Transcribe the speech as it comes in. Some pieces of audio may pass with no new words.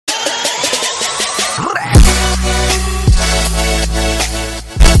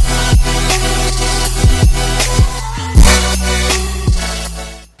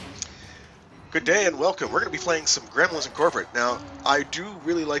good day and welcome. We're going to be playing some Gremlins Incorporate. Now, I do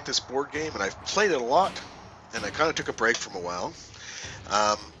really like this board game, and I've played it a lot, and I kind of took a break from a while.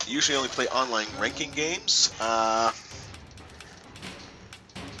 Usually only play online ranking games. I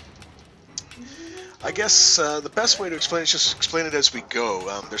guess the best way to explain it is just explain it as we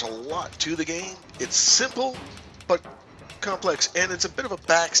go. There's a lot to the game. It's simple, but complex, and it's a bit of a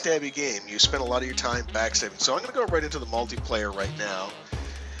backstabby game. You spend a lot of your time backstabbing. So I'm going to go right into the multiplayer right now.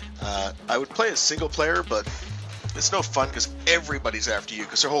 I would play a single player, but it's no fun because everybody's after you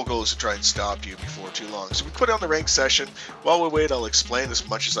because their whole goal is to try and stop you before too long. So we put on the ranked session. While we wait, I'll explain as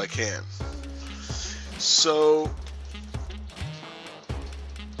much as I can. So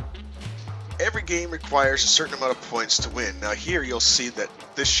every game requires a certain amount of points to win. Now here you'll see that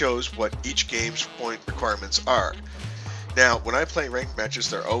this shows what each game's point requirements are. Now when I play ranked matches,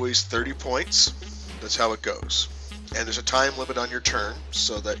 they're always 30 points. That's how it goes. And there's a time limit on your turn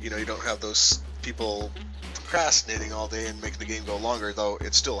so that you don't have those people procrastinating all day and making the game go longer, though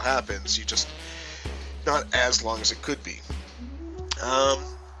it still happens. You just not as long as it could be.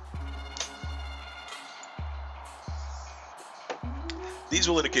 These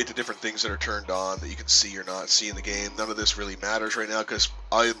will indicate the different things that are turned on that you can see or not see in the game. None of this really matters right now because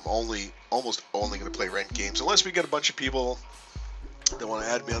I'm almost only going to play ranked games unless we get a bunch of people that want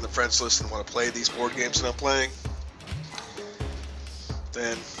to add me on the friends list and want to play these board games that I'm playing.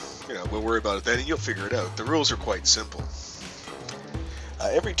 Then, we'll worry about it then, and you'll figure it out. The rules are quite simple.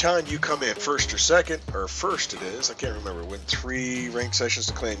 Every time you come in first or second, or first it is, I can't remember, win 3 ranked sessions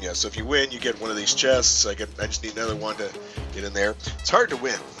to claim, yes. So if you win, you get one of these chests. I just need another one to get in there. It's hard to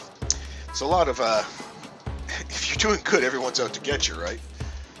win. It's a lot of, if you're doing good, everyone's out to get you, right?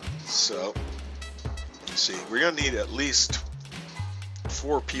 So, let's see, we're going to need at least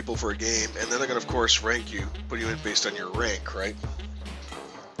 4 people for a game, and then they're going to, of course, rank you, put you in based on your rank, right?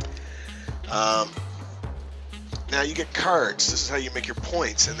 Now you get cards. This is how you make your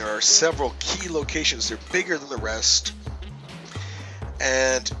points, and there are several key locations. They're bigger than the rest,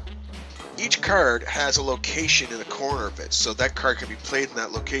 and each card has a location in the corner of it, so that card can be played in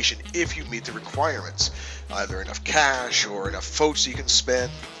that location if you meet the requirements, either enough cash or enough votes you can spend,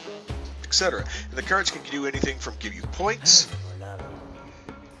 etc. And the cards can do anything from give you points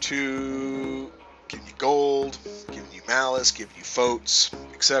to giving you gold, giving you malice, giving you votes,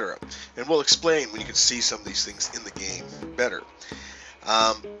 etc. And we'll explain when you can see some of these things in the game better.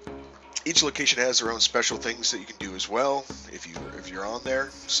 Each location has their own special things that you can do as well if you're on there.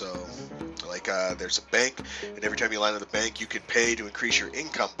 So, like there's a bank, and every time you land on the bank, you can pay to increase your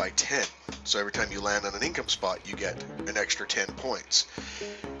income by 10. So every time you land on an income spot, you get an extra 10 points.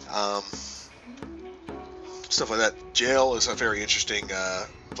 Stuff like that. Jail is a very interesting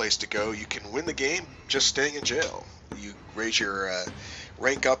place to go. You can win the game just staying in jail. You raise your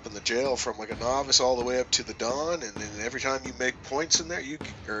rank up in the jail from like a novice all the way up to the Don, and then every time you make points in there,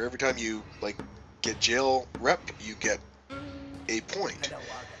 or every time you get jail rep, you get a point,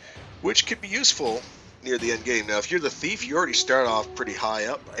 which can be useful near the end game. Now, if you're the thief, you already start off pretty high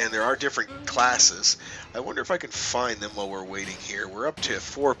up, and there are different classes. I wonder if I can find them while we're waiting here. We're up to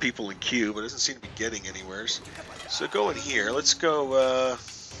 4 people in queue, but it doesn't seem to be getting anywhere. So go in here. Let's go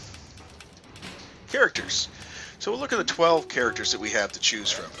characters. So we'll look at the 12 characters that we have to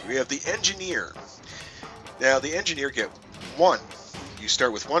choose from. We have the engineer. Now, the engineer get 1. You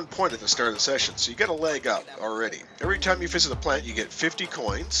start with 1 point at the start of the session, so you get a leg up already. Every time you visit a plant, you get 50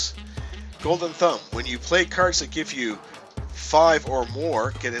 coins. Golden Thumb, when you play cards that give you 5 or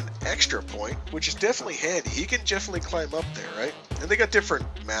more, get an extra point, which is definitely handy. He can definitely climb up there, right? And they got different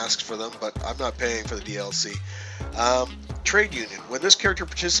masks for them, but I'm not paying for the DLC. Trade Union, when this character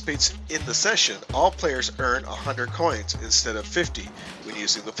participates in the session, all players earn 100 coins instead of 50 when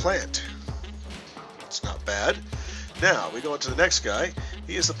using the plant. It's not bad. Now, we go on to the next guy.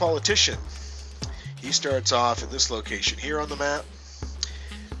 He is the politician. He starts off in this location here on the map.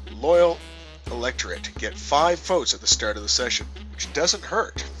 Loyal Electorate, get 5 votes at the start of the session, which doesn't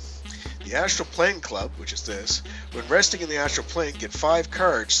hurt. The Astral Plane Club, which is this, when resting in the Astral Plane, get 5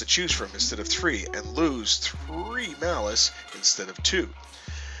 cards to choose from instead of 3, and lose 3 malice instead of 2.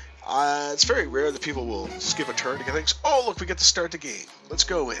 It's very rare that people will skip a turn to get things. Oh, look, we get to start the game. Let's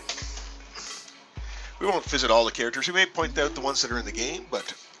go in. We won't visit all the characters. We may point out the ones that are in the game,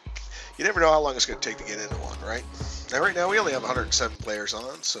 but you never know how long it's going to take to get into one, right? Now, right now, we only have 107 players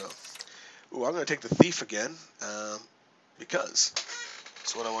on, so... Ooh, I'm going to take the Thief again, because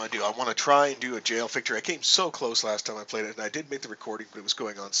that's what I want to do. I want to try and do a jail victory. I came so close last time I played it, and I did make the recording, but it was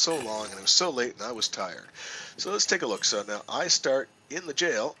going on so long, and it was so late, and I was tired. So let's take a look. So now I start in the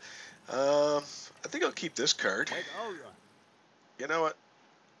jail. I think I'll keep this card. You know what?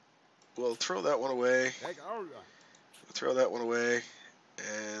 we'll throw that one away. We'll throw that one away.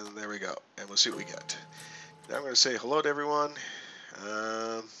 And there we go. And we'll see what we get. Now I'm going to say hello to everyone.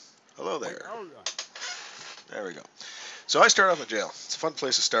 Hello there. There we go. So I start off in jail. It's a fun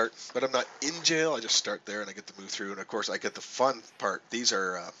place to start, but I'm not in jail. I just start there and I get to move through. And of course, I get the fun part. These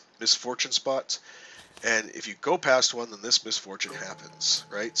are misfortune spots. And if you go past one, then this misfortune happens,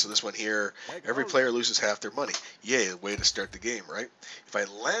 right? So this one here, every player loses half their money. Yay, way to start the game, right? If I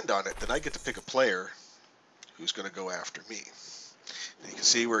land on it, then I get to pick a player who's going to go after me. And you can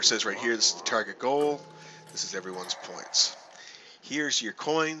see where it says right here, this is the target goal. This is everyone's points. Here's your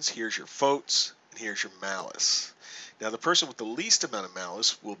coins, here's your votes, and here's your malice. Now the person with the least amount of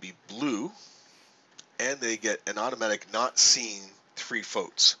malice will be blue, and they get an automatic not seen 3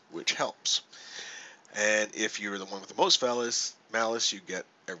 votes, which helps. And if you're the one with the most malice, you get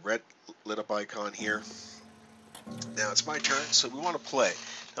a red lit up icon here. Now it's my turn, so we want to play.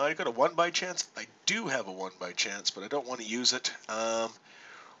 Now I got a 1 by chance. I do have a 1 by chance, but I don't want to use it.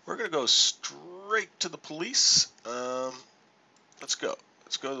 We're going to go straight to the police. Let's go.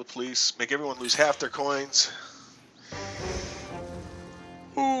 Let's go to the police. Make everyone lose half their coins.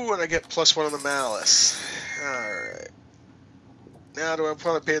 Ooh, and I get +1 on the malice. Alright. Now, do I want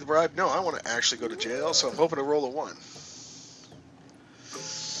to pay the bribe? No, I want to actually go to jail, so I'm hoping to roll a 1.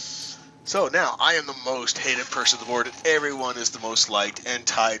 So now, I am the most hated person on the board, and everyone is the most liked and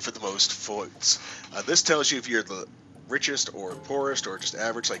tied for the most votes. This tells you if you're the richest or poorest or just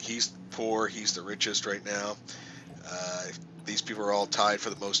average, like he's poor, he's the richest right now. These people are all tied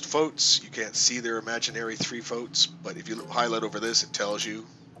for the most votes. You can't see their imaginary 3 votes, but if you highlight over this, it tells you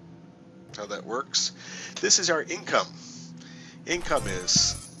how that works. This is our income. Income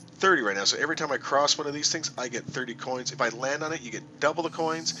is 30 right now, so every time I cross one of these things, I get 30 coins. If I land on it, you get double the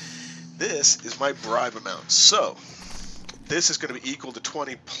coins. This is my bribe amount. So this is going to be equal to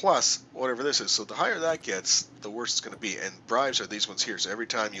 20 plus whatever this is. So the higher that gets, the worse it's going to be. And bribes are these ones here. So every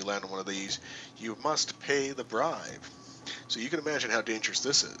time you land on one of these, you must pay the bribe. So you can imagine how dangerous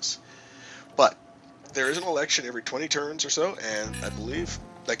this is. But there is an election every 20 turns or so, and I believe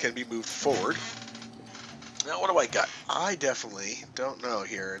that can be moved forward. Now, what do I got? I definitely don't know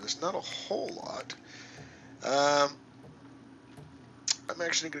here. There's not a whole lot. I'm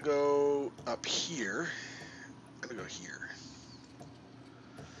actually going to go up here. I'm going to go here.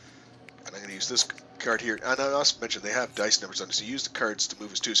 And I'm going to use this card here. And I also mentioned they have dice numbers on it, so use the cards to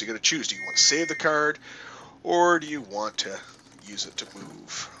move us too. So you got to choose. Do you want to save the card, or do you want to use it to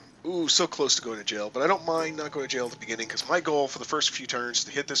move? Ooh, so close to going to jail, but I don't mind not going to jail at the beginning, because my goal for the first few turns is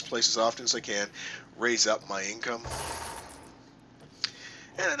to hit this place as often as I can, raise up my income.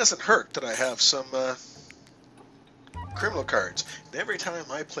 And it doesn't hurt that I have some criminal cards. And every time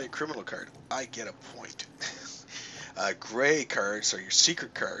I play a criminal card, I get a point. Gray cards are your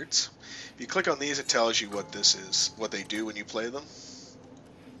secret cards. If you click on these, it tells you what this is, what they do when you play them.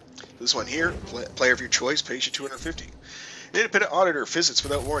 This one here, player of your choice pays you 250. An independent auditor visits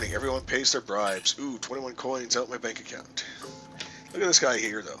without warning. Everyone pays their bribes. Ooh, 21 coins out my bank account. Look at this guy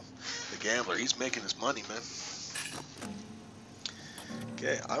here, though. The gambler. He's making his money, man.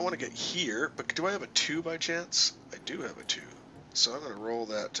 Okay, I want to get here, but do I have a 2 by chance? I do have a 2. So I'm going to roll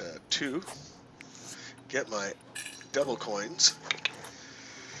that 2. Get my double coins.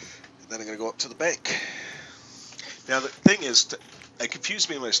 And then I'm going to go up to the bank. Now, the thing is, it confused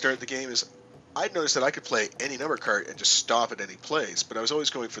me when I started the game, is I'd noticed that I could play any number card and just stop at any place, but I was always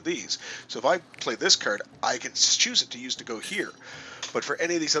going for these. So if I play this card, I can choose it to use to go here. But for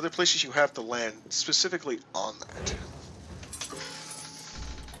any of these other places, you have to land specifically on that.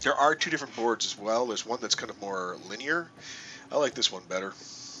 There are 2 different boards as well. There's one that's kind of more linear. I like this one better.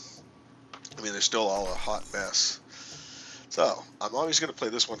 I mean, they're still all a hot mess. So, I'm always going to play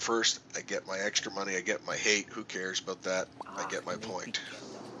this one first. I get my extra money, I get my hate. Who cares about that? I get my point.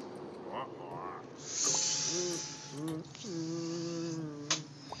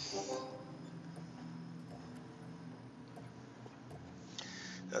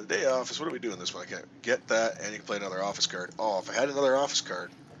 Now, the day office, what are we doing this one? I can't get that, and you can play another office card. Oh, if I had another office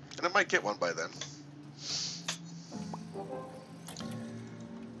card, and I might get one by then.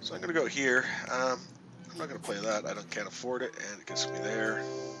 So I'm going to go here. I'm not going to play that. I can't afford it, and it gets me there.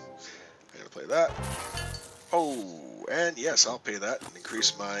 I'm going to play that. Oh, and yes, I'll pay that and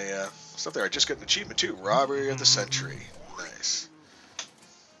increase my stuff there. I just got an achievement too. Robbery of the Century. Nice.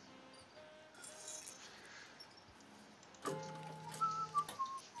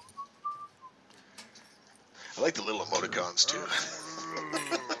 I like the little emoticons too.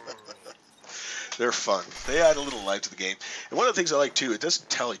 They're fun. They add a little life to the game. And one of the things I like too, it doesn't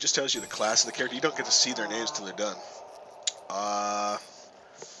tell you, it just tells you the class of the character. You don't get to see their names till they're done.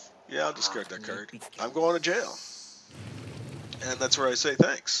 Yeah, I'll discard that card. I'm going to jail. And that's where I say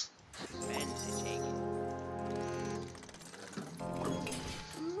thanks.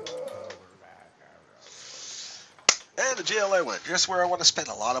 And to jail I went, just where I want to spend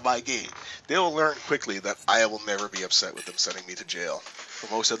a lot of my game. They will learn quickly that I will never be upset with them sending me to jail.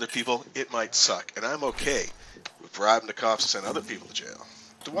 For most other people, it might suck, and I'm okay with bribing the cops to send other people to jail.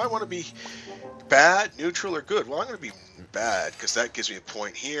 Do I want to be bad, neutral, or good? Well, I'm going to be bad, because that gives me a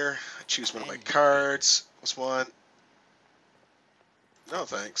point here. I choose one of my cards. What's one? No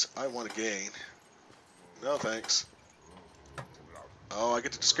thanks. I want to gain. No thanks. Oh, I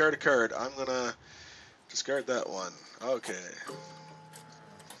get to discard a card. I'm going to discard that one. Okay.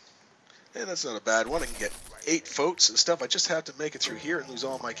 Hey, that's not a bad one. I can get 8 votes and stuff. I just have to make it through here and lose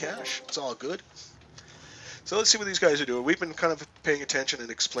all my cash. It's all good. So let's see what these guys are doing. We've been kind of paying attention and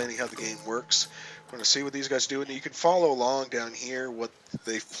explaining how the game works. We're going to see what these guys do. And you can follow along down here what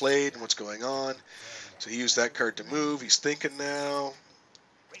they've played and what's going on. So he used that card to move. He's thinking now.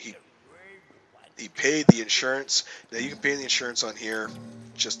 He paid the insurance. Now you can pay the insurance on here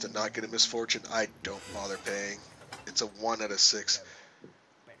just to not get a misfortune. I don't bother paying. It's a 1 out of 6.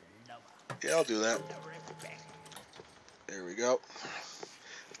 Yeah, I'll do that. There we go.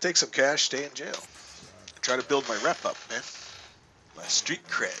 Take some cash, stay in jail. Try to build my rep up, man. My street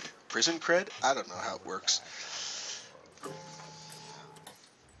cred. Prison cred? I don't know how it works.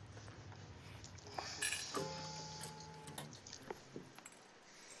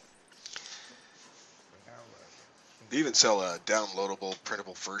 They even sell a downloadable,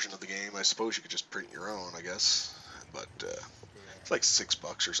 printable version of the game. I suppose you could just print your own, I guess. But it's like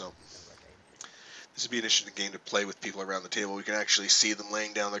 $6 or something. This would be an interesting game to play with people around the table. We can actually see them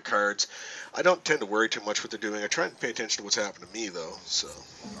laying down their cards. I don't tend to worry too much what they're doing. I try and pay attention to what's happening to me, though. So,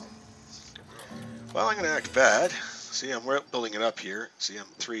 well, I'm going to act bad. See, I'm building it up here. See, I'm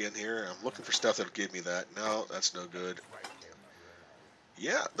 3 in here. I'm looking for stuff that'll give me that. No, that's no good.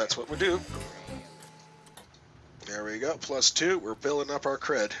 Yeah, that's what we do. There we go. +2. We're building up our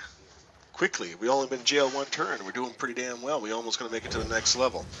cred. Quickly. We only been in jail 1 turn. We're doing pretty damn well. We're almost going to make it to the next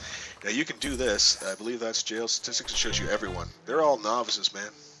level. Now you can do this. I believe that's jail statistics. It shows you everyone. They're all novices, man.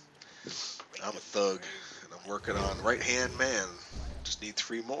 I'm a thug, and I'm working on right-hand man. Just need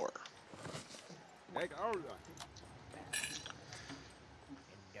 3 more.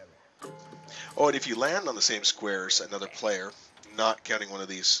 Oh, and if you land on the same square as another player, not counting one of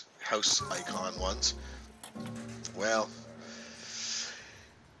these house icon ones, well,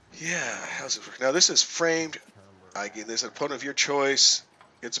 yeah, how's it work? Now this is framed. There's an opponent of your choice.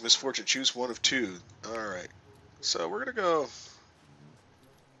 Gets a misfortune. Choose one of 2. Alright. So we're going to go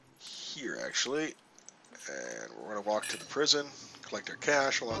here, actually. And we're going to walk to the prison. Collect our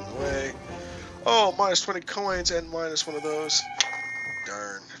cash along the way. Oh, minus 20 coins and minus one of those.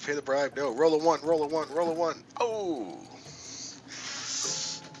 Darn. Pay the bribe. No. Roll a 1. Roll a 1. Roll a 1. Oh.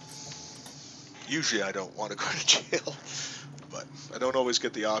 Usually I don't want to go to jail. But I don't always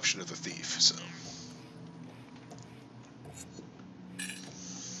get the option of the thief, so.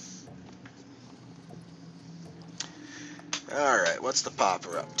 Alright, what's the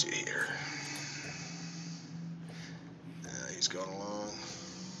popper up to here? He's going along.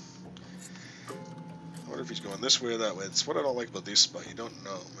 I wonder if he's going this way or that way. It's what I don't like about these spots. You don't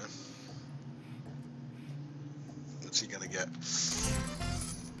know, man. What's he going to get?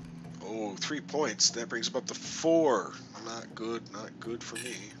 Oh, 3 points. That brings him up to 4. Not good. Not good for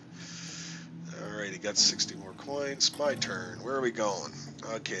me. Alright, he got 60 more coins. My turn. Where are we going?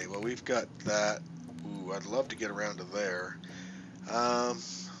 Okay, well, we've got that. Ooh, I'd love to get around to there.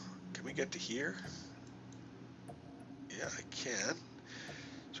 Can we get to here? Yeah, I can. So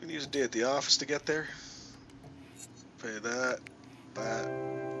we're going to use a day at the office to get there. Pay that.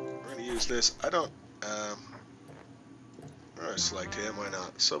 We're going to use this. I don't, I'm going to select him. Why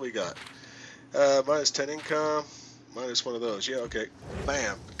not? So we got minus 10 income, minus one of those. Yeah, okay.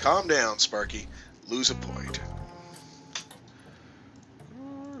 Bam. Calm down, Sparky. Lose a point.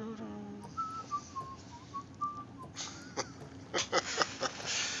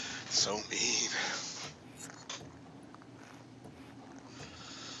 So mean.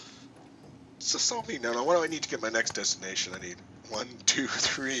 It's just so mean. Now, what do I need to get my next destination? I need 1, 2,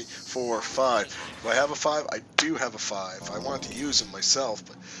 3, 4, 5. Do I have a 5? I do have a 5. I want to use them myself,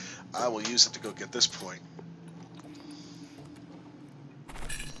 but I will use it to go get this point.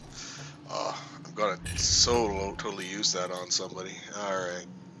 Oh, I'm gonna totally use that on somebody. Alright.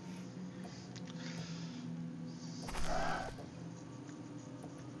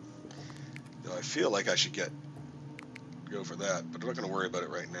 Now, I feel like I should go for that, but I'm not going to worry about it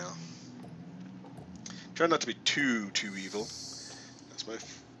right now. Try not to be too evil. That's my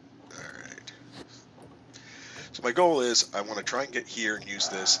So my goal is I want to try and get here and use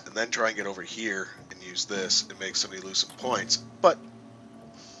this, and then try and get over here and use this and make somebody lose some points. But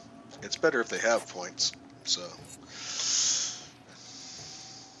it's better if they have points. So,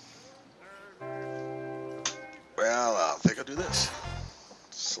 well, I think I'll do this.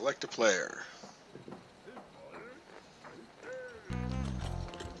 Select a player.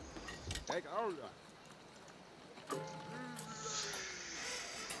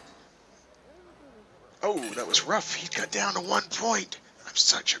 Oh, that was rough. He got down to 1 point. I'm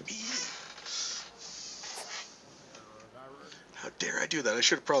such a mean. How dare I do that? I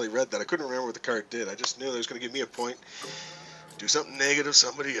should have probably read that. I couldn't remember what the card did. I just knew that it was going to give me a point. Do something negative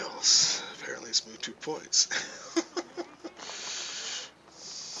somebody else. Apparently it's moved 2 points.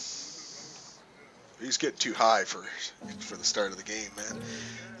 He's getting too high for the start of the game, man.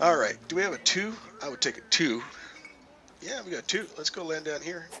 Alright, do we have a 2? I would take a 2. Yeah, we got 2. Let's go land down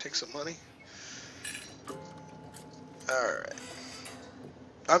here, take some money. Alright.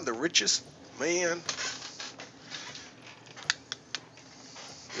 I'm the richest man.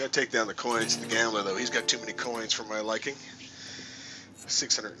 We gotta take down the coins. The gambler, though, he's got too many coins for my liking.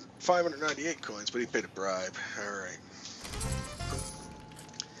 598 coins, but he paid a bribe. Alright.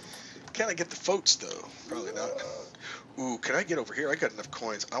 Can I get the votes, though? Probably not. Ooh, can I get over here? I got enough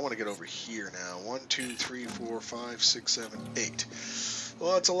coins. I want to get over here now. 1, 2, 3, 4, 5, 6, 7, 8.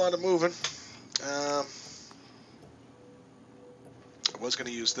 Well, that's a lot of moving. I was going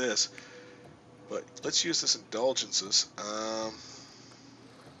to use this, but let's use this indulgences. We're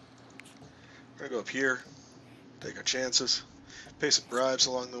going to go up here, take our chances, pay some bribes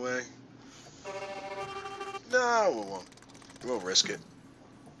along the way. No, we won't. We'll risk it.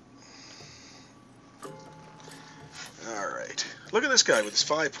 Alright. Look at this guy with his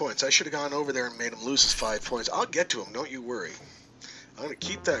 5 points. I should have gone over there and made him lose his 5 points. I'll get to him, don't you worry. I'm going to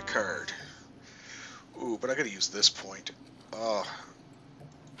keep that card. Ooh, but I got to use this point. Oh.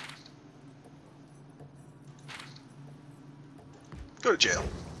 Go to jail.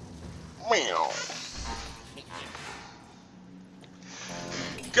 Meow.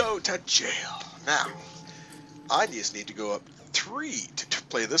 Go to jail. Now, I just need to go up 3 to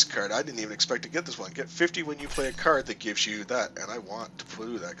play this card. I didn't even expect to get this one. Get 50 when you play a card that gives you that, and I want to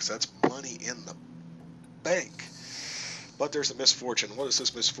do that because that's money in the bank. But there's a misfortune. What is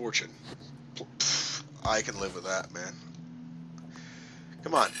this misfortune? I can live with that, man.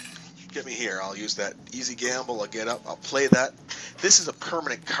 Come on. Get me here. I'll use that easy gamble. I'll get up. I'll play that. This is a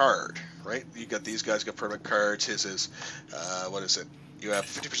permanent card, right? You got these guys got permanent cards. His is, what is it? You have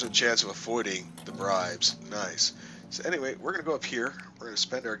 50% chance of avoiding the bribes. Nice. So anyway, we're going to go up here. We're going to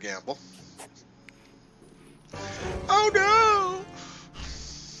spend our gamble. Oh no!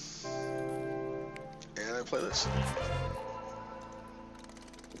 And I play this.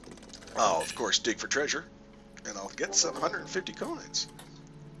 I'll, of course, dig for treasure. And I'll get some 150 coins.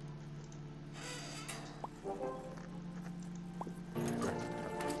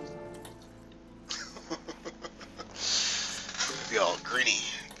 Be all grinny.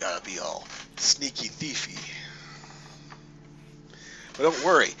 Gotta be all sneaky thiefy. But don't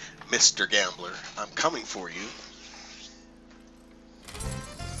worry, Mr. Gambler. I'm coming for you.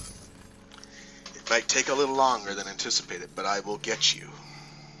 It might take a little longer than anticipated, but I will get you.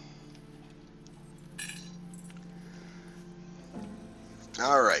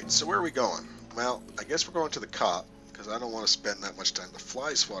 Alright, so where are we going? Well, I guess we're going to the cop, because I don't want to spend that much time. The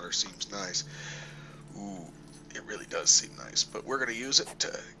fly swatter seems nice. Ooh, it really does seem nice. But we're going to use it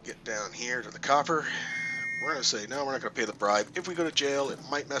to get down here to the copper. We're going to say, no, we're not going to pay the bribe. If we go to jail, it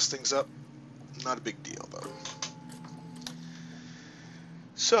might mess things up. Not a big deal, though.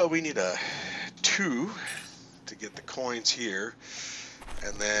 So we need a 2 to get the coins here.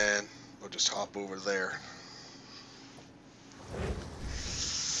 And then we'll just hop over there.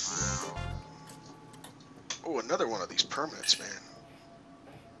 Oh, another one of these permanents, man.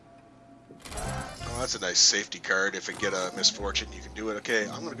 Oh, that's a nice safety card. If we get a misfortune, you can do it. Okay,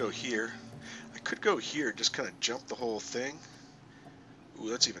 I'm going to go here. I could go here and just kind of jump the whole thing. Ooh,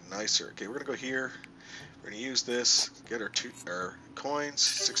 that's even nicer. Okay, we're going to go here. We're going to use this. Get our coins.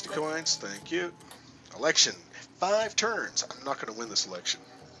 60 coins. Thank you. Election. 5 turns. I'm not going to win this election.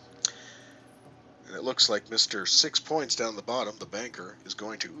 And it looks like Mr. 6 points down the bottom, the banker, is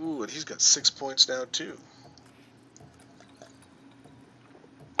going to... Ooh, and he's got 6 points now, too.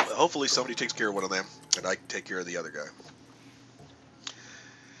 Well, hopefully somebody takes care of one of them, and I can take care of the other guy.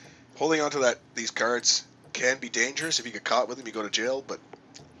 Holding on to these cards can be dangerous. If you get caught with them, you go to jail, but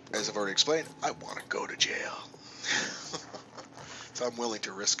as I've already explained, I want to go to jail. So I'm willing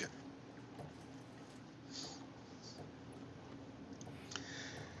to risk it.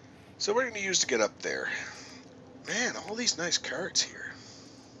 So what are you going to use to get up there? Man, all these nice cards here.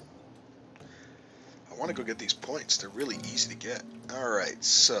 I want to go get these points. They're really easy to get. Alright,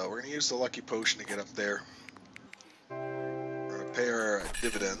 so we're going to use the lucky potion to get up there. We're going to pay our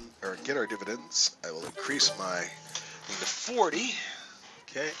dividend, or get our dividends. I will increase my thing to 40.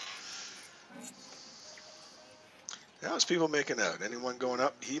 Okay. How's people making out? Anyone going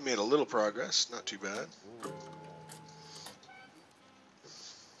up? He made a little progress. Not too bad.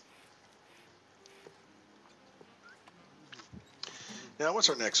 Now, what's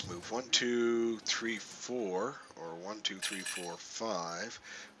our next move? 1, 2, 3, 4, or 1, 2, 3, 4, 5.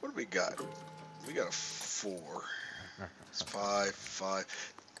 What do we got? We got a 4. It's 5,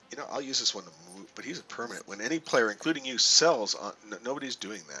 5. You know, I'll use this one to move, but he's a permanent. When any player, including you, sells, nobody's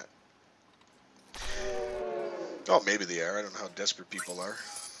doing that. Oh, maybe they are. I don't know how desperate people are.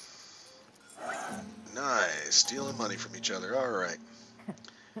 Nice. Stealing money from each other. All right.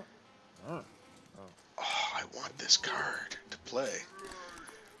 Oh, I want this card to play.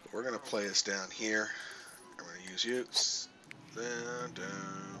 We're going to play this down here. I'm going to use you. Down,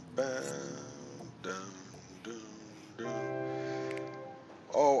 down, down, down, down.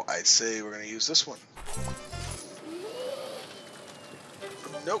 Oh, I'd say we're going to use this one.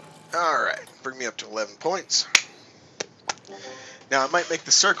 Nope. Alright. Bring me up to 11 points. Now, I might make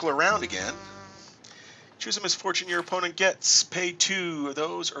the circle around again. Choose a misfortune your opponent gets. Pay 2 of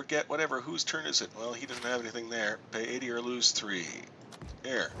those or get whatever. Whose turn is it? Well, he doesn't have anything there. Pay 80 or lose 3.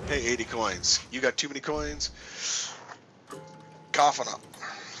 There, pay 80 coins. You got too many coins? Coughing up.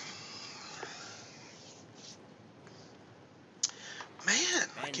 Man,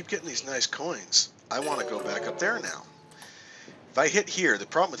 I keep getting these nice coins. I want to go back up there now. If I hit here, the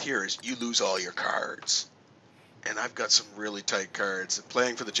problem with here is you lose all your cards. And I've got some really tight cards. And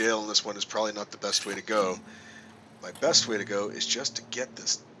playing for the jail in this one is probably not the best way to go. My best way to go is just to get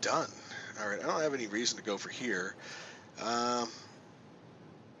this done. Alright, I don't have any reason to go for here.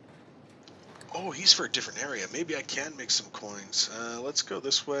 Oh, he's for a different area. Maybe I can make some coins. Let's go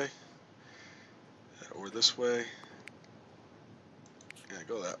this way. Or this way. Yeah,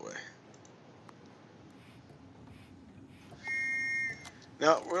 go that way.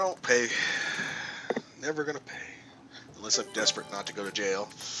 No, we don't pay. Never gonna pay. Unless I'm desperate not to go to jail.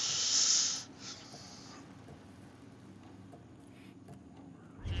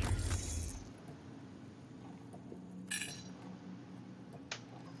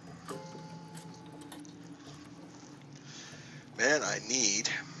 Man, I need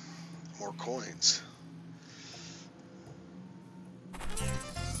more coins.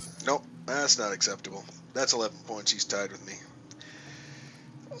 Nope, that's not acceptable. That's 11 points. He's tied with me.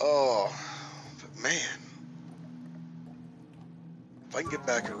 Oh, but man. If I can get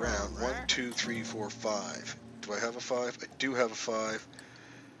back around, 1, 2, 3, 4, 5. Do I have a 5? I do have a 5.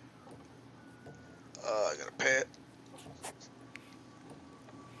 I gotta pay it.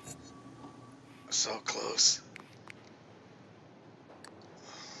 So close.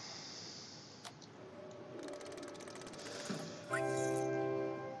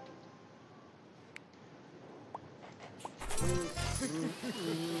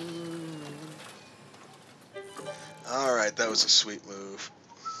 Alright, that was a sweet move.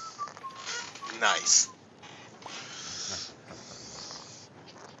 Nice.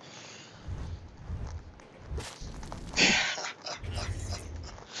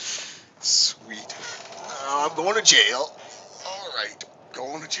 Sweet. I'm going to jail. Alright,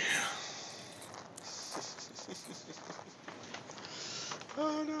 going to jail.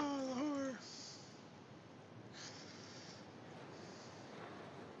 Oh no, the horror.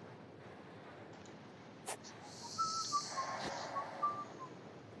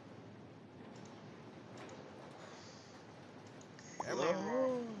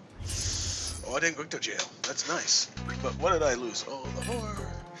 Oh, I didn't go to jail. That's nice. But what did I lose? Oh, the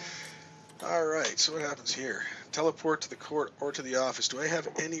horror. Alright, so what happens here? Teleport to the court or to the office. Do I have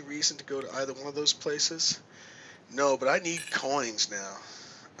any reason to go to either one of those places? No, but I need coins now.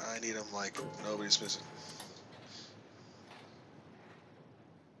 I need them like nobody's missing.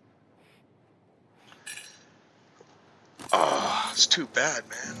 Oh, it's too bad,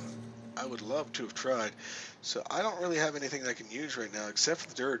 man. I would love to have tried. So I don't really have anything that I can use right now except for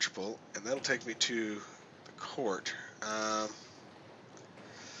the dirigible, and that'll take me to the court.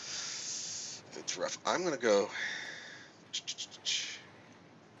 It's rough. I'm going to go...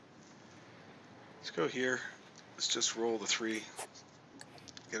 Let's go here. Let's just roll the 3.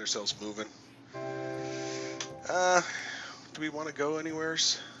 Get ourselves moving. Do we want to go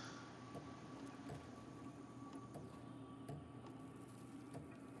anywheres?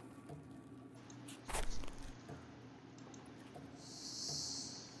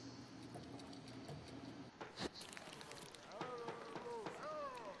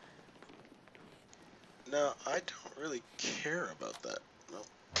 No, I don't really care about that. Nope.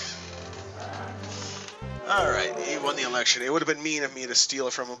 Alright, he won the election. It would have been mean of me to steal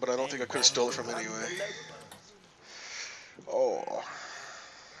it from him, but I don't think I could have stole it from him anyway. Oh,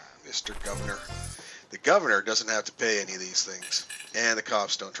 Mr. Governor. The governor doesn't have to pay any of these things. And the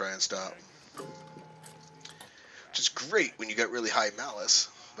cops don't try and stop. Which is great when you got really high malice.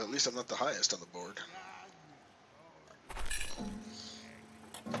 But at least I'm not the highest on the board.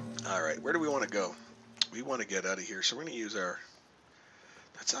 Alright, where do we want to go? We want to get out of here, so we're going to use our...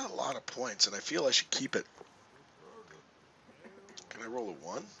 That's not a lot of points, and I feel I should keep it. Can I roll a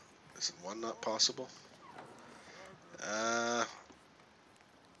 1? Isn't 1 not possible? Yeah,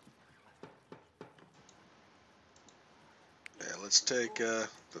 let's take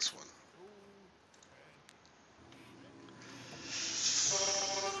this one.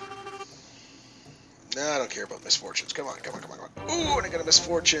 No, I don't care about misfortunes. Come on, come on, come on, come on. Ooh, and I got a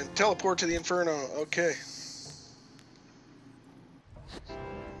misfortune. Teleport to the Inferno. Okay.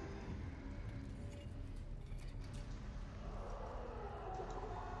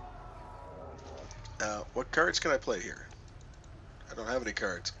 What cards can I play here? I don't have any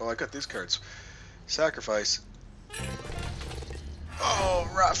cards. Oh, I got these cards. Sacrifice. Oh,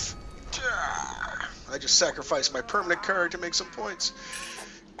 rough. I just sacrificed my permanent card to make some points.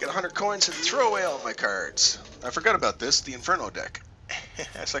 Get 100 coins and throw away all my cards. I forgot about this, the Inferno deck.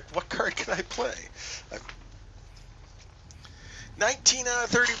 It's like, what card can I play? 19 out of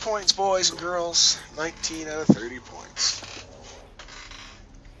 30 points, boys and girls. 19 out of 30 points.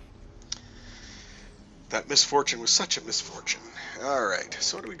 That misfortune was such a misfortune. Alright,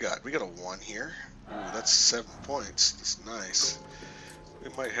 so what do we got? We got a 1 here. Ooh, that's 7 points. That's nice. We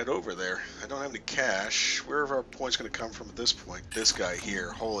might head over there. I don't have any cash. Where are our points going to come from at this point? This guy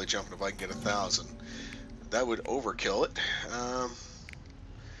here. Holy jumping, if I can get 1,000. That would overkill it.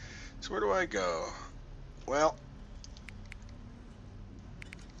 So where do I go? Well,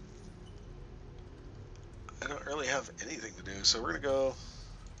 I don't really have anything to do, so we're going to go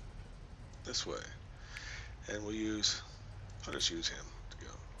this way. And we'll use, I'll just use him to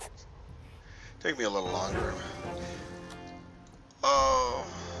go. Take me a little longer. Oh,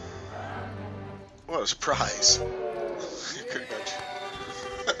 what a surprise. Pretty much.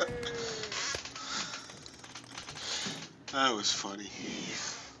 That was funny.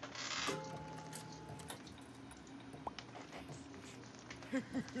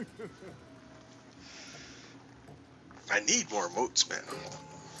 I need more moats, man.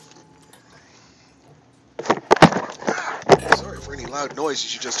 Sorry for any loud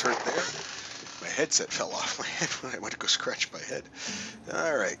noises you just heard there. My headset fell off my head when I went to go scratch my head.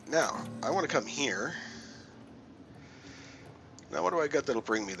 Alright, now, I want to come here. Now, what do I got that'll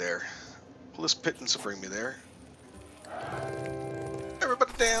bring me there? Well, this pittance will bring me there.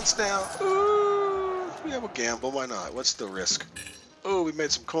 Everybody dance now. Ooh, yeah, we'll gamble. Why not? What's the risk? Oh, we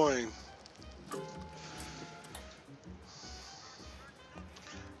made some coin.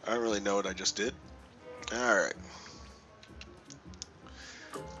 I don't really know what I just did. Alright.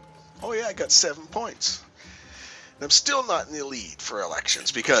 Oh yeah, I got 7 points. And I'm still not in the lead for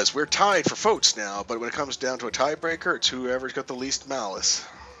elections because we're tied for votes now, but when it comes down to a tiebreaker, it's whoever's got the least malice.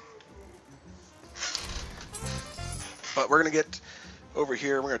 But we're going to get over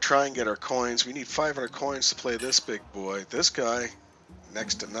here, we're going to try and get our coins. We need 500 coins to play this big boy. This guy,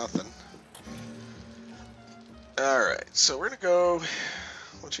 next to nothing. Alright, so we're going to go,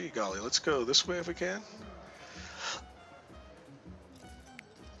 well gee golly, let's go this way if we can.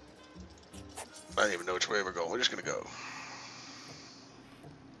 I don't even know which way we're going. We're just going to go.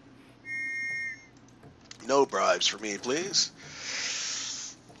 No bribes for me, please.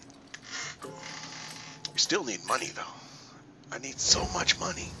 We still need money, though. I need so much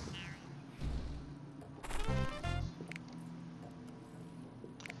money.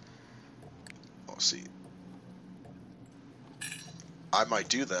 Oh, see. I might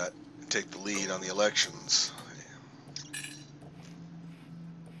do that and take the lead on the elections.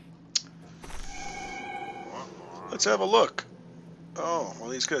 Let's have a look. Oh,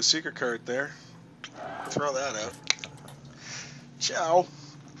 well, he's got a secret card there. Throw that out. Ciao.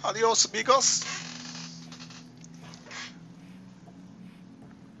 Adios, amigos.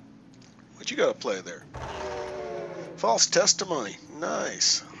 What you got to play there? False testimony.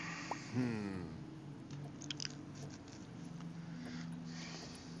 Nice.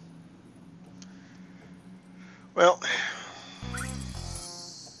 Well,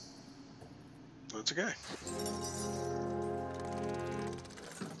 that's okay.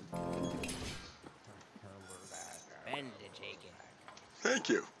 Thank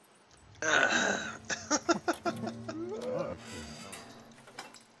you.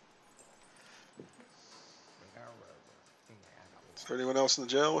 For anyone else in the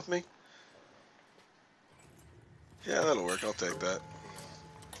jail with me? Yeah, that'll work. I'll take that.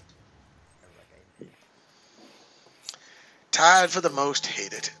 Tied for the most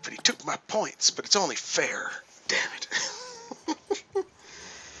hated, but he took my points, but it's only fair. Damn it.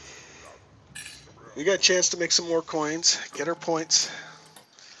 We got a chance to make some more coins, get our points,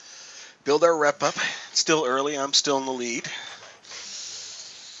 build our rep up. It's still early, I'm still in the lead.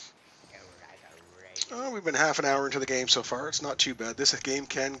 We've been half an hour into the game so far. It's not too bad. This game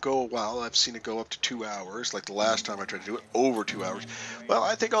can go a while. I've seen it go up to 2 hours, like the last time I tried to do it, over 2 hours. Well,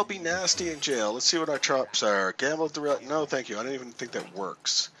 I think I'll be nasty in jail. Let's see what our chops are. Gamble at the... No, thank you. I don't even think that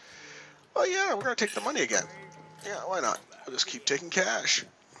works. Oh, yeah, we're going to take the money again. Yeah, why not? We'll just keep taking cash.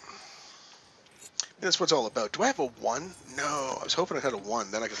 That's what it's all about. Do I have a 1? No, I was hoping I had a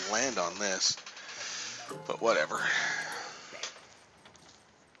 1. Then I could land on this. But whatever.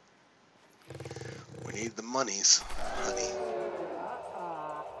 We need the monies, honey.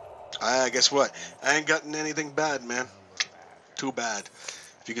 Guess what? I ain't gotten anything bad, man. Too bad.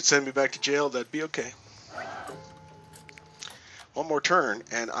 If you could send me back to jail, that'd be okay. One more turn,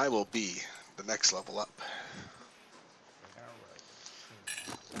 and I will be the next level up.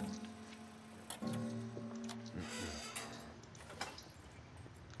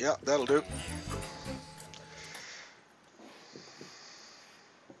 Yeah, that'll do.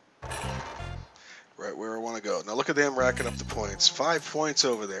 Right where I want to go. Now look at them racking up the points. 5 points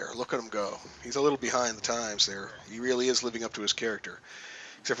over there. Look at him go. He's a little behind the times there. He really is living up to his character.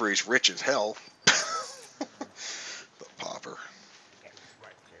 Except for he's rich as hell. The pauper.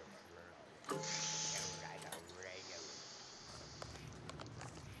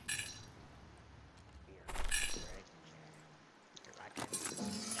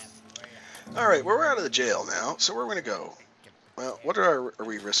 Alright, well, we're out of the jail now, so where are we going to go? Well, what are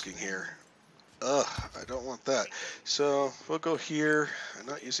we risking here? Ugh, I don't want that. So, we'll go here. I'm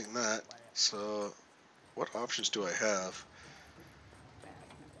not using that. So, what options do I have?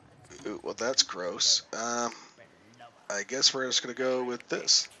 Ooh, well, that's gross. I guess we're just going to go with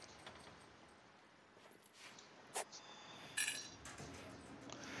this.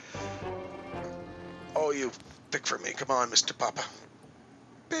 Oh, you pick for me. Come on, Mr. Papa.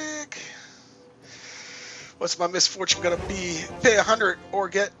 Pick. What's my misfortune going to be? Pay 100 or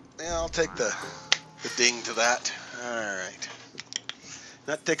get... Yeah, I'll take the ding to that. Alright.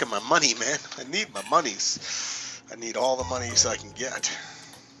 Not taking my money, man. I need my monies. I need all the monies I can get.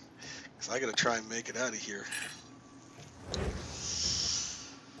 Because I got to try and make it out of here.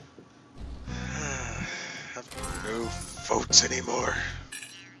 Have no votes anymore.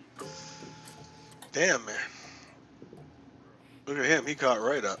 Damn, man. Look at him. He caught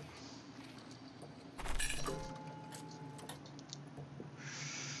right up.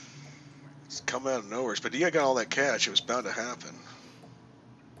 It's come out of nowhere. But he got all that cash. It was bound to happen.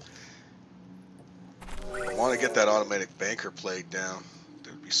 I want to get that automatic banker plate down.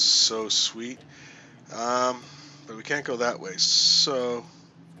 That would be so sweet. But we can't go that way. So,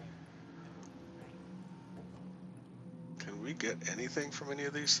 can we get anything from any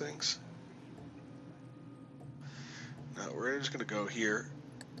of these things? No, we're just going to go here.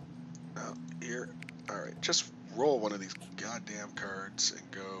 No, here. Alright, just roll one of these goddamn cards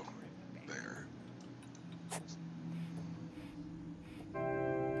and go there.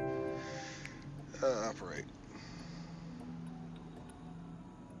 Operate.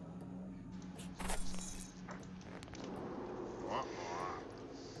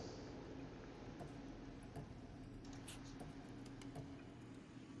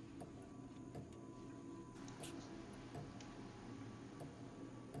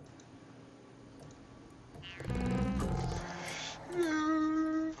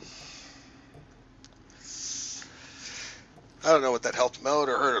 I don't know what that helped him out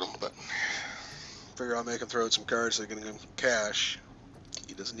or hurt him, but figure I'll make him throw out some cards so I can give him cash.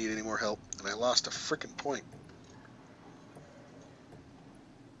 He doesn't need any more help, and I lost a frickin' point.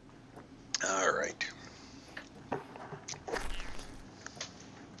 Alright.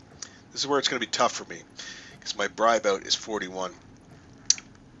 This is where it's going to be tough for me, because my bribe out is 41.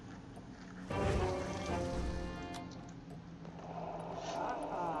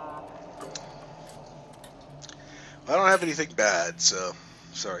 I don't have anything bad, so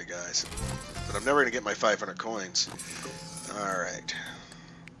sorry guys. But I'm never going to get my 500 coins. Alright.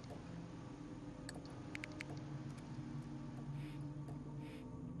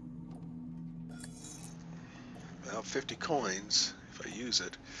 Well, 50 coins, if I use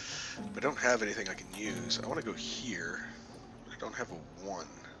it. But I don't have anything I can use. I want to go here, but I don't have a 1.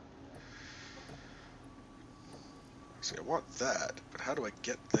 See, I want that, but how do I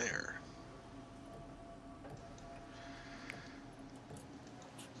get there?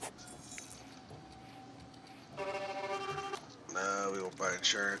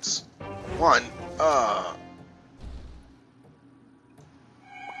 insurance. 1.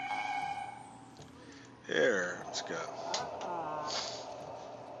 Here, let's go.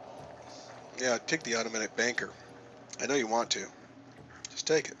 Yeah, take the automatic banker. I know you want to. Just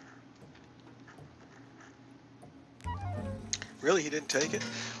take it. Really? He didn't take it?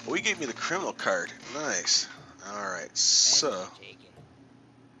 Well, he gave me the criminal card. Nice. Alright, so...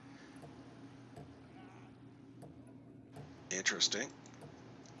 Interesting.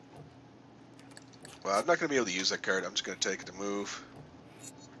 Well, I'm not going to be able to use that card. I'm just going to take it to move.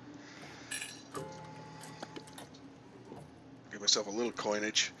 Give myself a little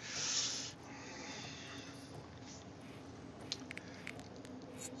coinage.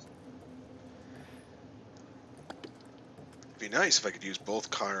 It'd be nice if I could use both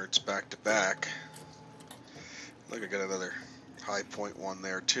cards back to back. Look, I got another high point one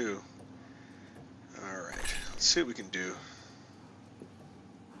there too. Alright, let's see what we can do.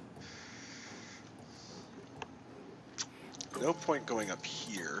 No point going up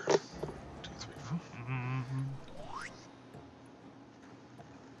here. 2, 3, 4.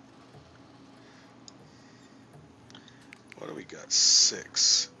 What do we got?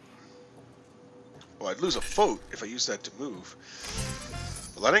 6. Oh, I'd lose a vote if I use that to move.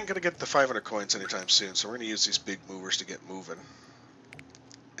 Well, I ain't gonna get the 500 coins anytime soon, so we're gonna use these big movers to get moving.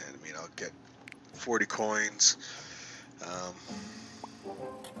 And I mean, I'll get 40 coins.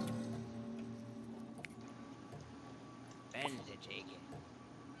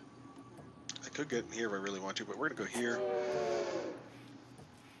 I could get in here if I really want to, but we're gonna go here.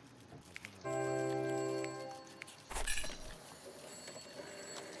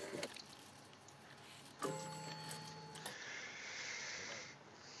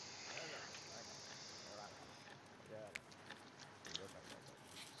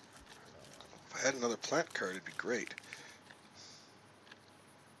 If I had another plant card, it'd be great.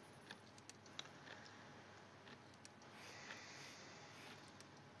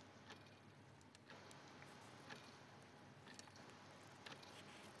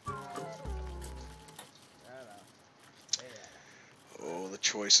 Oh, the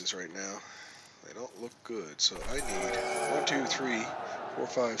choices right now. They don't look good, so I need 1, 2, 3, 4,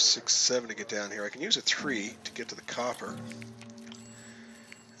 5, 6, 7 to get down here. I can use a 3 to get to the copper.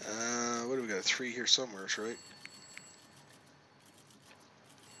 What do we got? A 3 here somewhere, right?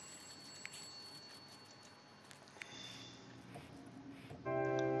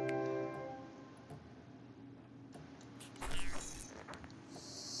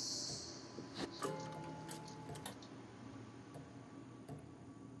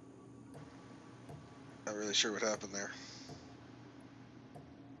 Not really sure what happened there.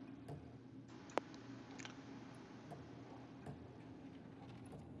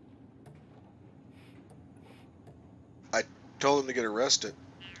 I told him to get arrested,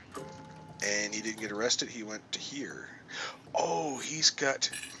 and he didn't get arrested. He went to here. Oh, he's got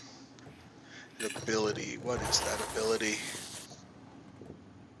an ability. What is that ability?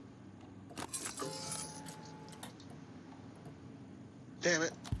 Damn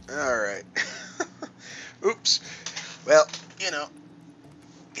it. Alright. Oops. Well, you know,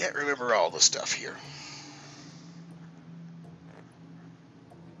 can't remember all the stuff here.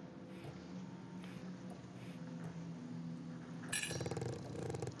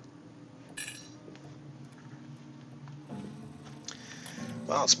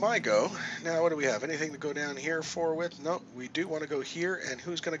 Well, it's my go. Now, what do we have? Anything to go down here for with? No, we do want to go here, and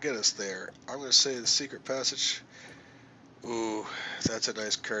who's going to get us there? I'm going to say the secret passage. Ooh, that's a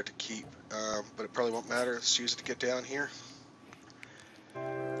nice card to keep, but it probably won't matter. Let's use it to get down here.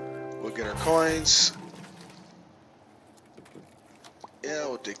 We'll get our coins. Yeah,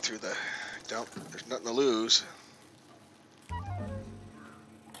 we'll dig through the dump. There's nothing to lose.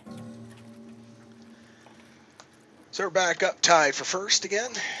 So we're back up tied for first again.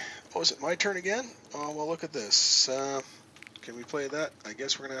 Oh, is it my turn again? Oh, well, look at this. Can we play that? I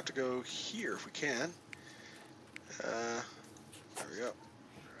guess we're going to have to go here if we can. There we go.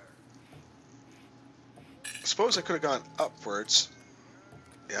 I suppose I could have gone upwards.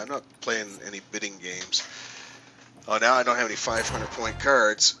 Yeah, I'm not playing any bidding games. Oh, now I don't have any 500 point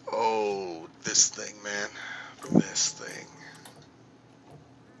cards. Oh, this thing, man. This thing.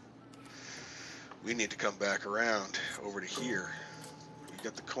 We need to come back around over to here. We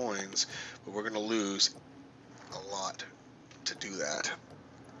got the coins, but we're going to lose a lot to do that.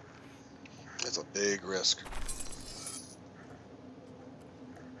 That's a big risk.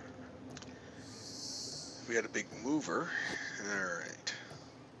 We had a big mover. Alright.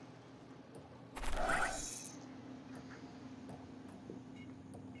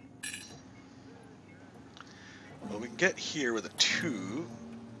 Well, we can get here with a 2.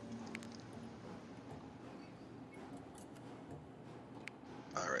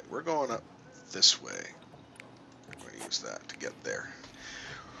 Alright, we're going up this way. I'm going to use that to get there.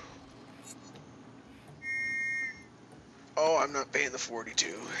 Oh, I'm not paying the 42.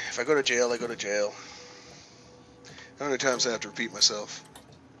 If I go to jail, I go to jail. How many times I have to repeat myself?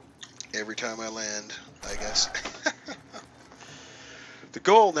 Every time I land, I guess. The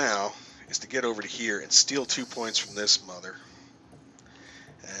goal now is to get over to here and steal 2 points from this mother.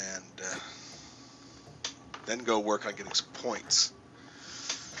 And then go work on getting some points.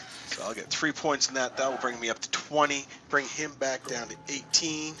 So I'll get 3 points in that. That will bring me up to 20. Bring him back down to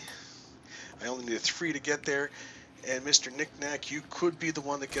 18. I only need a 3 to get there. And Mr. Knick-Knack, you could be the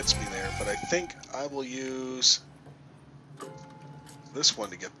one that gets me there. But I think I will use this one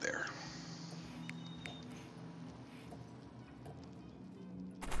to get there.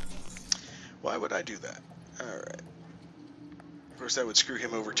 Why would I do that? Alright. Of course, that would screw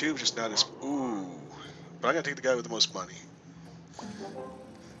him over too, just not as... Ooh. But I'm going to take the guy with the most money.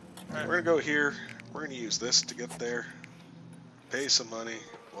 Alright, we're going to go here. We're going to use this to get there. Pay some money.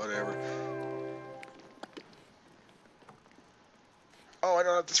 Whatever. Oh, I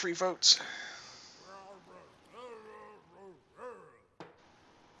don't have the 3 votes.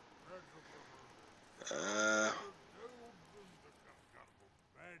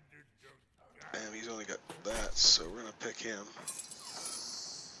 And he's only got that, so we're gonna pick him.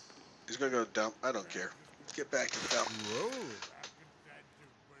 He's gonna go dump. I don't care. Let's get back to the dump.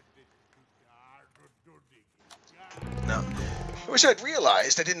 No. I wish I'd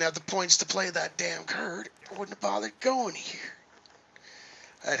realized I didn't have the points to play that damn card. I wouldn't have bothered going here.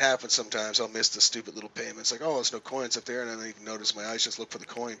 That happens sometimes. I'll miss the stupid little payments. Like, oh, there's no coins up there, and I don't even notice my eyes just look for the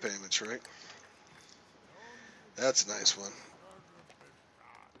coin payments, right? That's a nice one.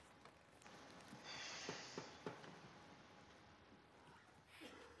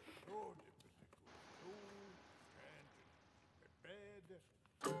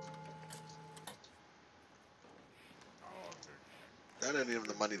 I don't even have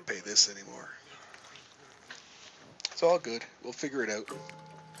the money to pay this anymore. It's all good. We'll figure it out.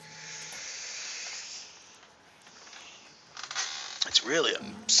 It's really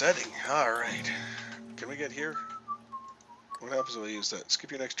upsetting. Alright. Can we get here? What happens if I use that?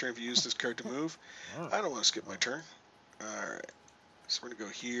 Skip your next turn if you use this card to move. I don't want to skip my turn. Alright. So we're going to go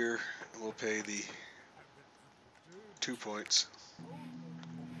here, and we'll pay the 2 points.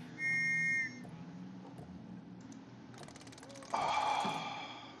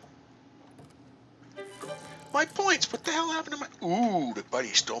 My points! What the hell happened to my... Ooh, the buddy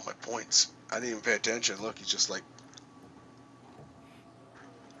stole my points. I didn't even pay attention. Look, he's just like...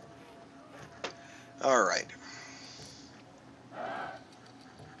 Alright.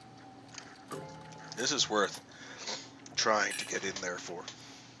 This is worth trying to get in there for.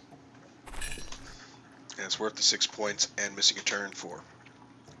 And it's worth the 6 points and missing a turn for.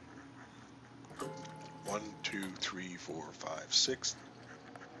 1, 2, 3, 4, 5, 6.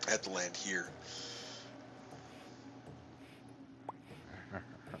 I had to land here.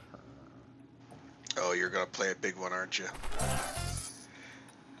 Oh, you're going to play a big one, aren't you?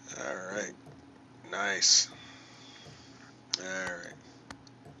 Alright. Nice. Alright.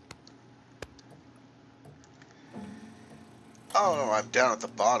 Oh, no, I'm down at the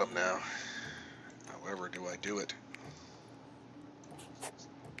bottom now. However do I do it?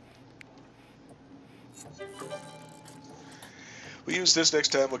 We'll use this next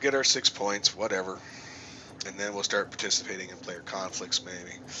time. We'll get our 6 points, whatever. And then we'll start participating in player conflicts,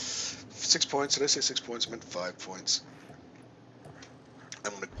 maybe. 6 points. Did I say 6 points? I meant 5 points.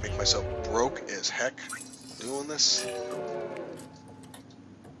 I'm going to make myself broke as heck doing this.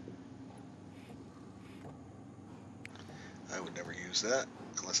 I would never use that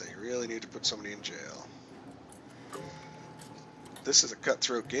unless I really need to put somebody in jail. This is a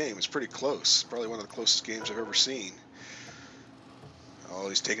cutthroat game. It's pretty close. Probably one of the closest games I've ever seen. Oh,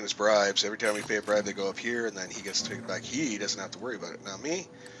 he's taking his bribes. Every time we pay a bribe, they go up here, and then he gets to take it back. He doesn't have to worry about it. Now me,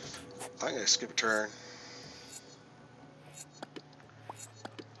 I'm going to skip a turn.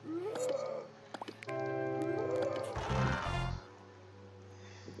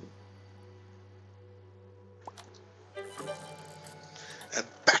 And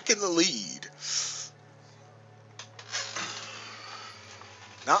back in the lead.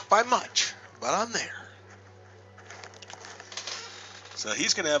 Not by much, but I'm there. So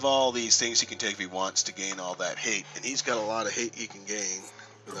he's going to have all these things he can take if he wants to gain all that hate. And he's got a lot of hate he can gain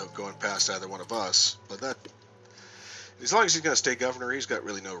without going past either one of us. But that, as long as he's going to stay governor, he's got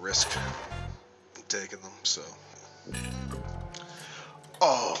really no risk in taking them. So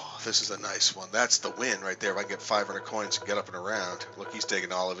Oh, this is a nice one. That's the win right there. If I can get 500 coins and get up and around. Look, he's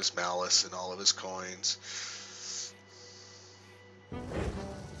taking all of his malice and all of his coins.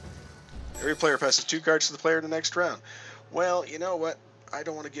 Every player passes 2 cards to the player in the next round. Well, you know what? I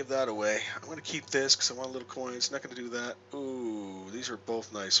don't want to give that away. I'm going to keep this because I want little coins. Not going to do that. Ooh, these are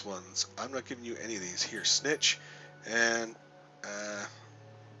both nice ones. I'm not giving you any of these. Here, Snitch and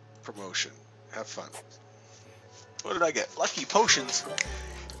Promotion. Have fun. What did I get? Lucky Potions.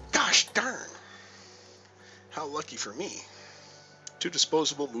 Gosh darn. How lucky for me. 2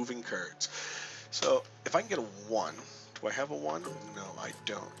 disposable moving cards. So, if I can get a 1. Do I have a 1? No, I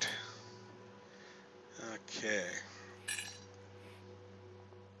don't. Okay.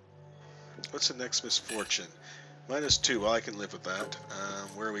 What's the next misfortune? -2. Well, I can live with that.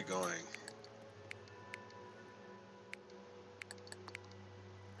 Where are we going?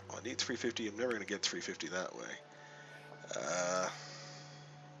 Well, I need 350. I'm never going to get 350 that way.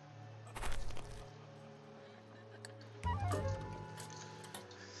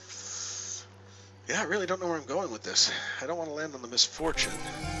 Yeah, I really don't know where I'm going with this. I don't want to land on the misfortune.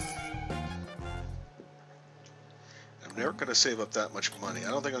 I'm never going to save up that much money. I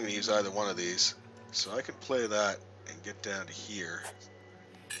don't think I'm going to use either one of these. So I can play that and get down to here.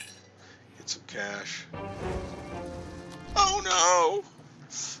 Get some cash. Oh no!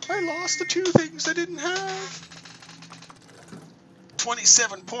 I lost the 2 things I didn't have.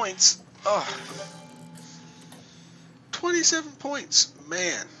 27 points. Ugh. 27 points.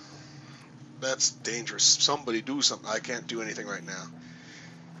 Man. That's dangerous. Somebody do something. I can't do anything right now.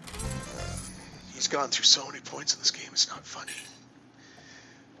 He's gone through so many points in this game, it's not funny.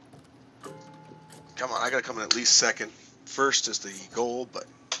 Come on, I gotta come in at least second. First is the goal, but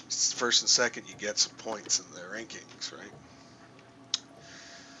first and second you get some points in the rankings, right?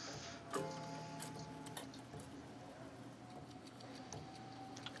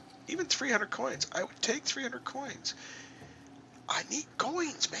 Even 300 coins. I would take 300 coins. I need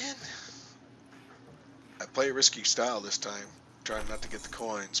coins, man. I play a risky style this time, trying not to get the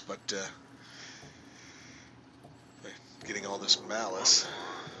coins, but getting all this malice.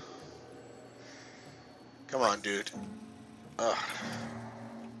 Come on, dude. Ugh.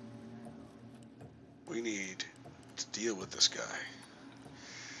 We need to deal with this guy.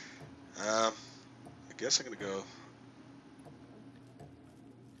 I guess I'm gonna go.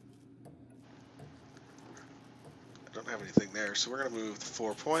 I don't have anything there, so we're gonna move the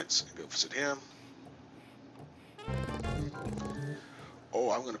 4 points and go visit him. Oh,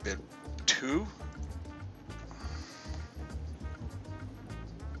 I'm gonna bid 2.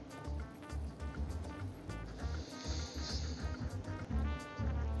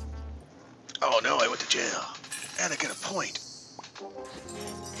 Oh no, I went to jail. And I get a point.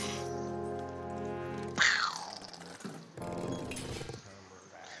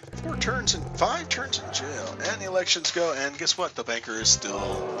 4 turns and 5 turns in jail. And the elections go, and guess what? The banker is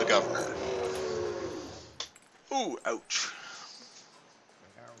still the governor. Ooh, ouch.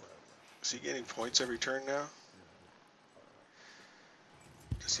 Is he getting points every turn now?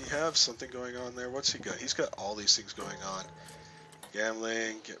 Does he have something going on there? What's he got? He's got all these things going on.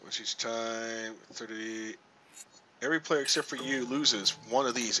 Gambling, get much each time, 30. Every player except for you loses one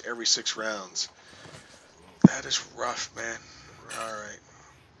of these every 6 rounds. That is rough, man. Alright.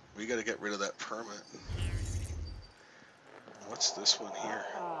 We gotta get rid of that permit. What's this one here?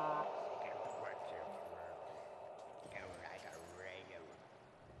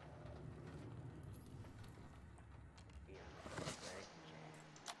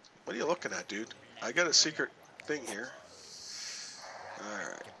 What are you looking at, dude? I got a secret thing here.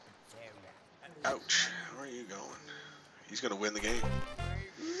 Alright. Ouch. Where are you going? He's gonna win the game.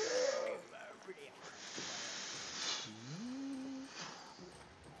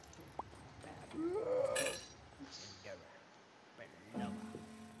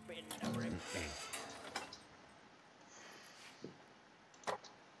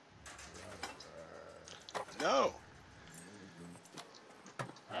 No.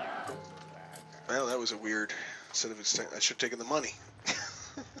 Well, that was a weird. Instead of I should have taken the money.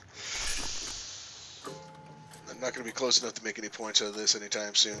 I'm not going to be close enough to make any points out of this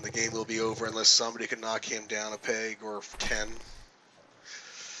anytime soon. The game will be over unless somebody can knock him down a peg or 10.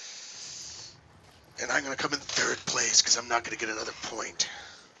 And I'm going to come in 3rd place because I'm not going to get another point.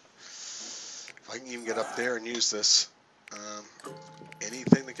 If I can even get up there and use this,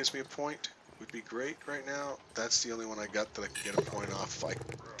 anything that gives me a point would be great right now. That's the only one I got that I can get a point off. If I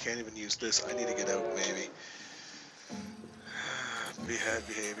can't even use this, I need to get out maybe. Bad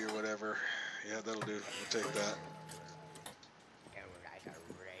behavior, whatever. Yeah, that'll do. We'll take that.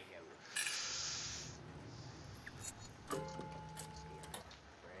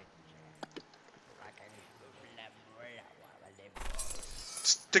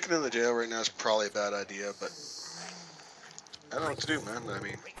 Sticking in the jail right now is probably a bad idea, but I don't know what to do, man. I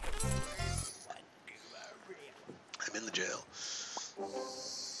mean, I'm in the jail.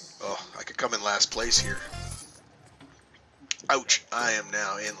 Oh, I could come in last place here. Ouch, I am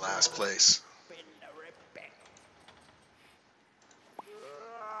now in last place.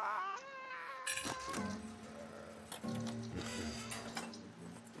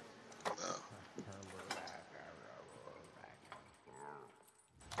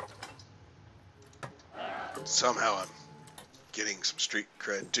 Somehow I'm getting some street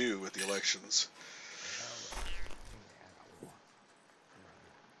cred too with the elections.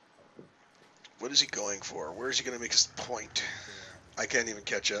 What is he going for? Where is he going to make his point? I can't even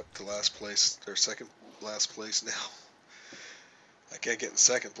catch up to last place, or second last place now. I can't get in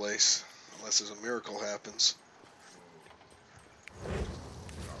second place unless there's a miracle happens.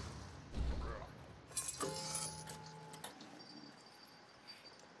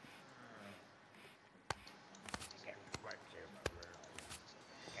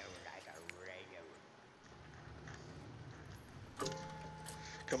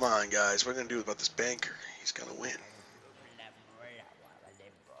 Come on, guys. What are we going to do about this banker? He's going to win.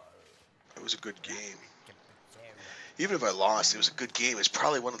 It was a good game. Even if I lost, it was a good game. It's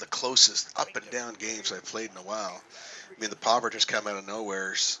probably one of the closest up and down games I've played in a while. I mean, the popper just come out of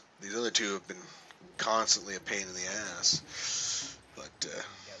nowhere. These other two have been constantly a pain in the ass. But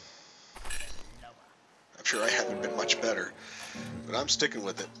I'm sure I haven't been much better. But I'm sticking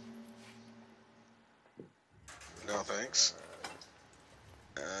with it. No, thanks.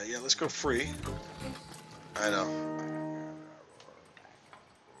 Yeah, let's go free. I know.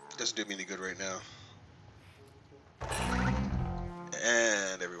 Doesn't do me any good right now.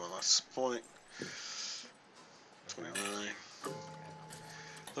 And everyone lost a point. 29.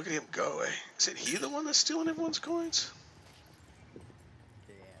 Look at him go, eh? Is it he the one that's stealing everyone's coins?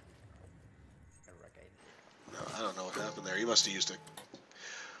 No, I don't know what happened there. He must have used a...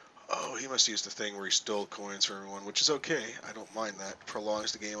 Oh, he must have used the thing where he stole coins from everyone, which is okay. I don't mind that.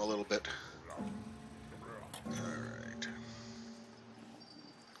 Prolongs the game a little bit. Alright.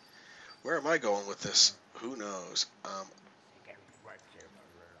 Where am I going with this? Who knows? I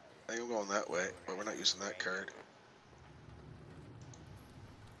think I'm going that way, but we're not using that card.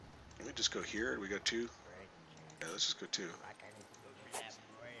 Let me just go here. We got two. Yeah, let's just go two.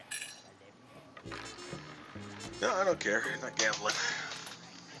 No, I don't care. I'm not gambling.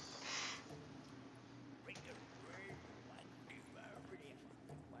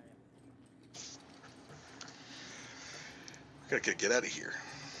 Gotta get out of here.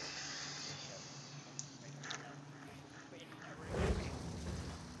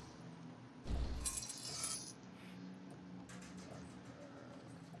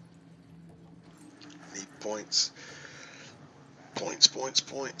 Need points.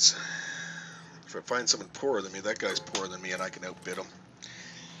 Points. If I find someone poorer than me, that guy's poorer than me and I can outbid him.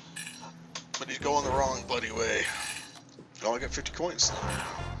 But he's going the wrong bloody way. Oh, I got 50 coins.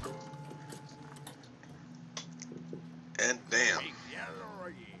 And damn, man,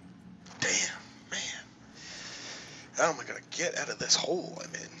 how am I gonna get out of this hole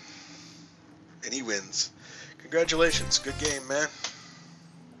I'm in? And he wins. Congratulations, good game, man.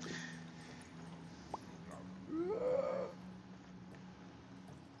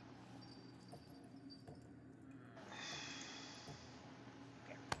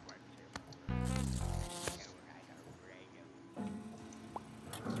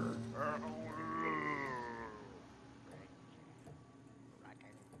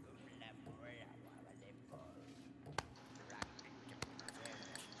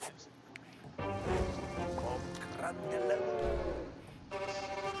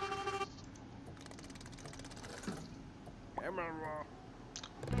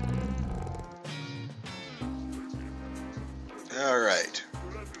 Alright,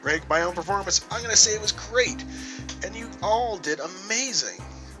 rank my own performance. I'm going to say it was great, and you all did amazing.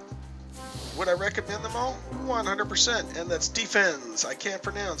 Would I recommend them all? 100%, and that's defense. I can't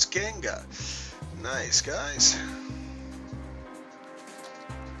pronounce Ganga. Nice, guys.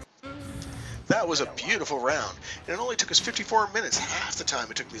 That was a beautiful round, and it only took us 54 minutes, half the time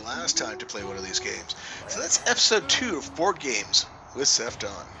it took me last time to play one of these games. So that's episode 2 of Board Games with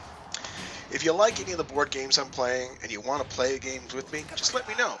Zephton. If you like any of the board games I'm playing and you want to play games with me, just let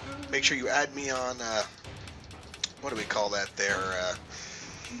me know. Make sure you add me on, what do we call that there?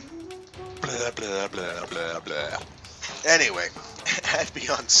 Blah, blah, blah, blah, blah. Anyway, add me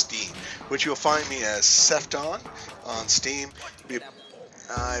on Steam, which you'll find me as Zephton on Steam.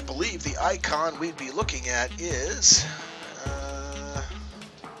 I believe the icon we'd be looking at is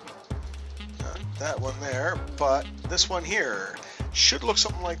not that one there, but this one here. Should look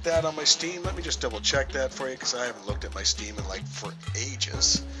something like that on my Steam. Let me just double check that for you because I haven't looked at my Steam in like for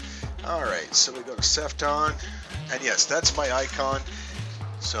ages. Alright, so we go to Zephton, and yes, that's my icon.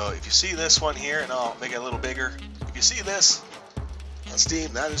 So if you see this one here, and I'll make it a little bigger, if you see this on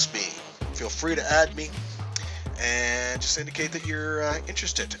Steam, that is me. Feel free to add me and just indicate that you're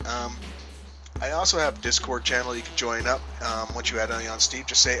interested. I also have a Discord channel you can join up once you add me on Steam.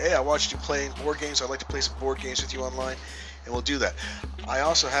 Just say, hey, I watched you playing board games. I'd like to play some board games with you online, and we'll do that. I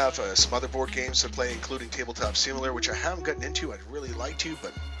also have some other board games to play, including Tabletop Simulator, which I haven't gotten into. I'd really like to,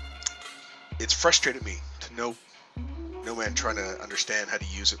 but it's frustrated me to no man trying to understand how to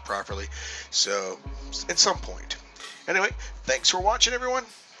use it properly. So, at some point. Anyway, thanks for watching, everyone,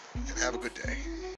 and have a good day.